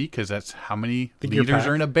 60, because that's how many The gear liters pack.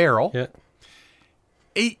 are in a barrel. Yeah.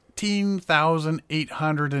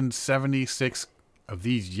 18,876 of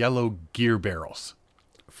these yellow gear barrels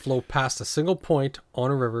Flow past a single point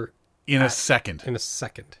on a river in a second. in a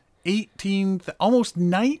second. Almost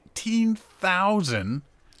 19,000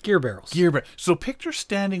 Gear barrels. So picture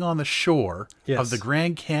standing on the shore Yes. of the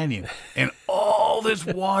Grand Canyon and all this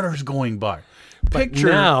water's going by. But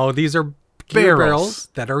now these are gear barrels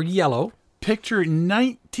that are yellow. Picture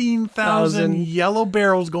 19,000 yellow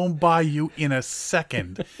barrels going by you in a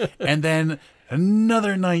second. And then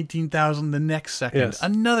another 19,000 the next second. Yes.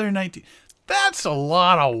 Another 19. That's a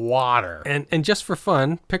lot of water. And just for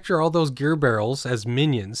fun, picture all those gear barrels as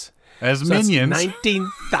minions. As minions.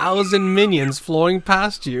 19,000 minions flowing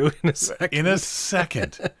past you in a second. In a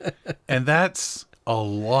second. And that's a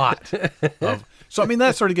lot of. So I mean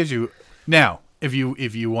that sort of gives you. Now, if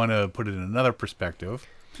you want to put it in another perspective,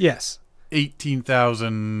 Yes.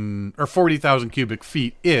 18,000 or 40,000 cubic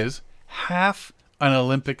feet is half an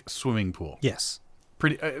Olympic swimming pool. Yes.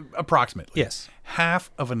 Pretty approximately. Yes. Half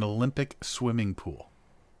of an Olympic swimming pool.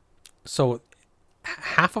 So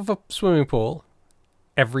half of a swimming pool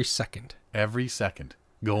every second. Every second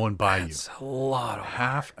going by That's a lot of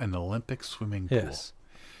half an Olympic swimming pool. Yes.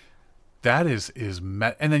 That is and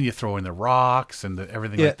then you throw in the rocks and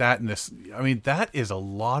everything Yeah. like that. And that is a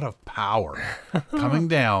lot of power coming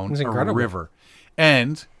down It's a incredible. river.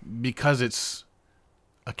 And because it's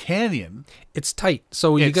a canyon, It's tight.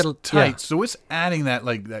 So you it's got to tight. So it's adding that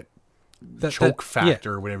choke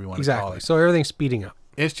factor or whatever you want to call it. So everything's speeding up.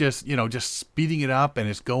 It's just, just speeding it up and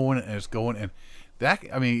it's going and that,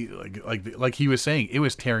 I mean, like he was saying, it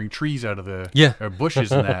was tearing trees out of the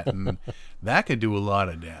bushes and that, and that could do a lot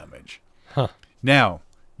of damage. Huh. Now,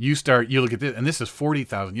 you look at this, and this is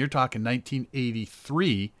 40,000. You're talking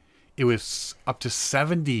 1983, it was up to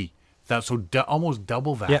 70,000, so almost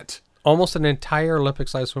double that. Yeah. Almost an entire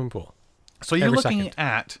Olympic-sized swimming pool. So you're every looking second.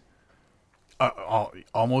 at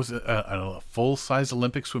almost a full-size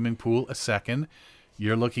Olympic swimming pool a second.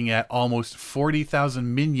 You're looking at almost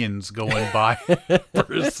 40,000 minions going by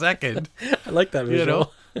per second. I like that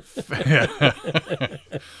visual.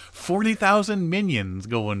 40,000 minions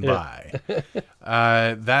going by.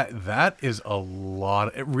 That is a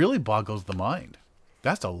lot. It really boggles the mind.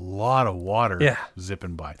 That's a lot of water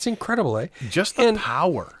zipping by. It's incredible, eh? Just the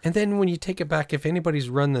power. And then when you take it back, if anybody's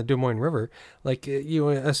run the Des Moines River, like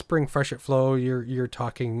a spring freshet flow, you're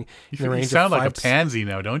talking. You sound like a pansy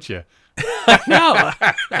now, don't you? No,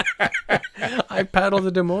 I paddle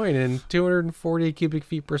the Des Moines in 240 cubic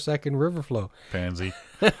feet per second river flow. Pansy.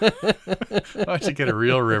 Why don't you get a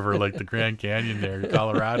real river like the Grand Canyon there in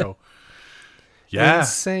Colorado? Yeah,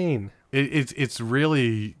 insane. It's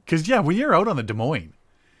really because when you're out on the Des Moines,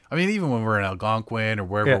 I mean, even when we're in Algonquin or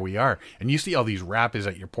wherever we are, and you see all these rapids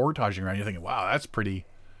that you're portaging around, you're thinking, wow, that's pretty.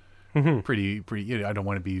 Pretty. I don't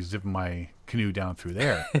want to be zipping my canoe down through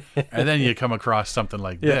there. And then you come across something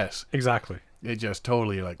like this. Exactly. It just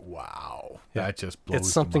totally like, wow, that just blows.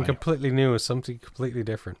 It's something completely new. It's something completely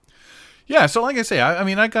different. Yeah. So like I say,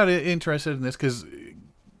 I got interested in this because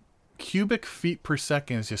cubic feet per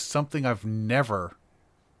second is just something I've never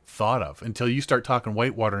thought of until you start talking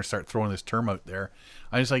whitewater and start throwing this term out there.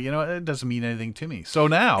 I'm just like, it doesn't mean anything to me. So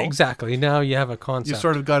now, exactly. Now you have a concept. You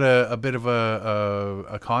sort of got a bit of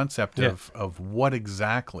a concept of what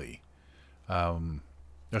exactly a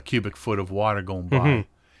cubic foot of water going by.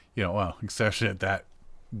 Well, especially at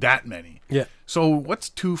that many. Yeah. So what's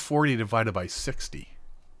 240 divided by 60?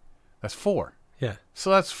 That's 4. Yeah. So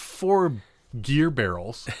that's 4 gear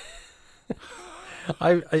barrels.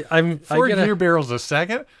 I'm 4 gear barrels a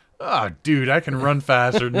second. Oh, dude, I can run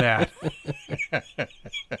faster than that.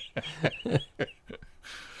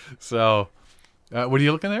 So, what are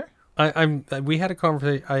you looking there? We had a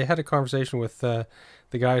conversation. I had a conversation with the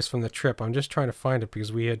guys from the trip. I'm just trying to find it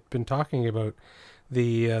because we had been talking about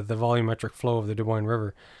the volumetric flow of the Des Moines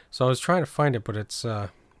River. So I was trying to find it, but it's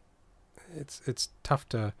tough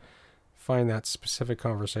to find that specific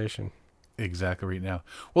conversation. Exactly right now.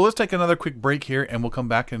 Well, let's take another quick break here, and we'll come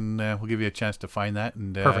back and we'll give you a chance to find that.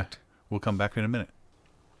 And perfect. We'll come back in a minute.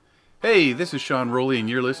 Hey, this is Sean Rowley, and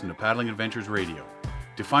you're listening to Paddling Adventures Radio.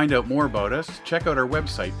 To find out more about us, check out our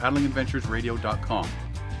website, paddlingadventuresradio.com.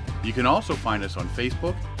 You can also find us on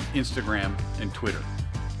Facebook, Instagram, and Twitter.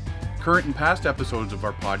 Current and past episodes of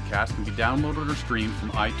our podcast can be downloaded or streamed from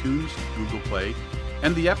iTunes, Google Play,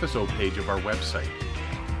 and the episode page of our website.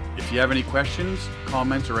 If you have any questions,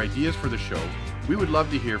 comments, or ideas for the show, we would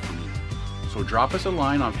love to hear from you. So drop us a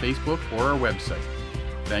line on Facebook or our website.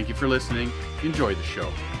 Thank you for listening. Enjoy the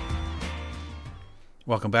show.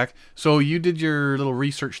 Welcome back. So you did your little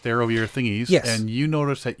research there over your thingies, yes, and you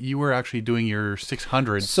noticed that you were actually doing your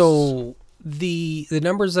 600s. So the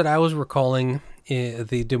numbers that I was recalling,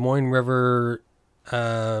 the Des Moines River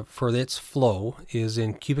for its flow is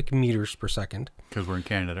in cubic meters per second. Because we're in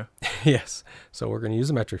Canada. Yes. So we're going to use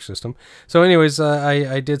a metric system. So anyways,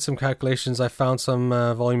 I did some calculations. I found some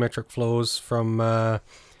volumetric flows from,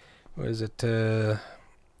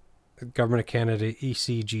 Government of Canada,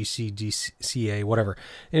 ECGCDCA, whatever.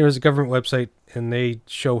 And it was a government website, and they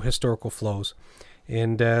show historical flows.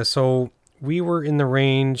 And so we were in the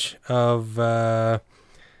range of about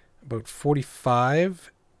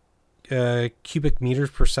 45 cubic meters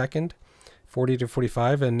per second. 40 to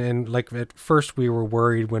 45, and like at first we were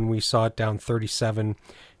worried when we saw it down 37, and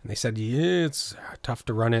they said, yeah, it's tough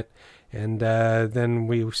to run it. And then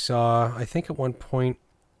we saw, I think at one point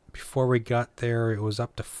before we got there, it was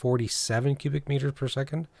up to 47 cubic meters per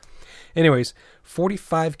second. Anyways,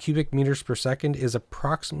 45 cubic meters per second is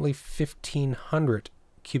approximately 1,500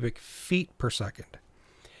 cubic feet per second.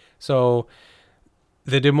 So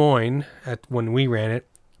the Des Moines, when we ran it,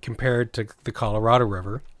 compared to the Colorado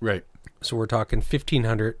River. Right. So we're talking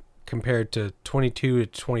 1,500 compared to 22 to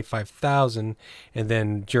 25,000, and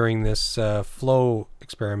then during this flow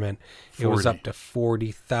experiment, 40. It was up to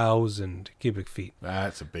 40,000 cubic feet.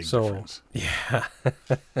 That's a big difference. Yeah.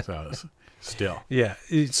 So still. Yeah.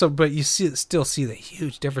 So, but you still see the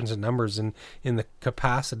huge difference in numbers in the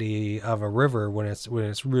capacity of a river when it's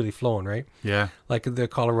really flowing, right? Yeah. Like the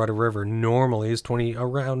Colorado River normally is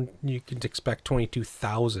you could expect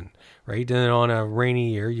 22,000, right? And then on a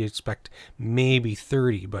rainy year, you expect maybe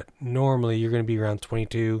 30, but normally you're going to be around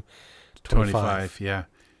 22, 25. Yeah.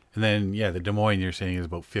 And then, the Des Moines you're saying is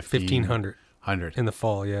about 1,500 in the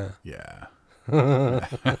fall, yeah. Yeah. You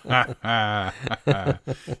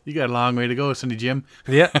got a long way to go, Cindy Jim.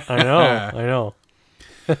 Yeah, I know.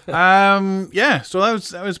 So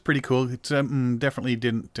that was pretty cool. It definitely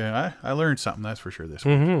didn't. I learned something, that's for sure, this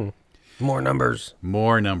week. More numbers.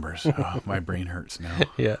 Oh, my brain hurts now.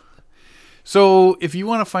 Yeah. So if you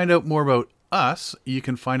want to find out more about us, you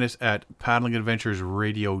can find us at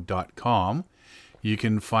paddlingadventuresradio.com. You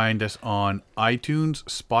can find us on iTunes,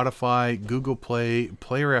 Spotify, Google Play,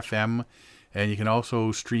 Player FM, and you can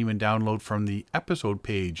also stream and download from the episode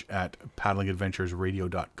page at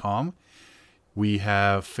paddlingadventuresradio.com. We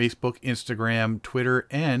have Facebook, Instagram, Twitter,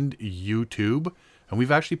 and YouTube. And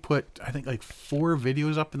we've actually put, I think, like 4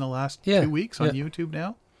 videos up in the last 2 weeks on YouTube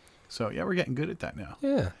now. So, yeah, we're getting good at that now.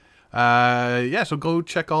 Yeah. So go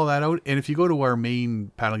check all that out. And if you go to our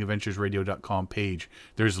main paddlingadventuresradio.com page,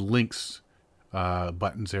 there's links,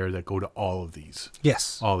 buttons there that go to all of these.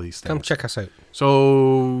 Yes. All these things. Come check us out.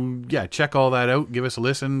 So, yeah, check all that out. Give us a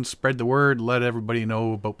listen. Spread the word. Let everybody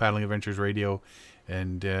know about Paddling Adventures Radio.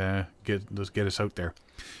 And let's get us out there.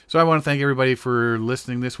 So I want to thank everybody for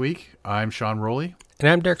listening this week. I'm Sean Rowley. And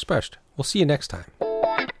I'm Derek Spust. We'll see you next time.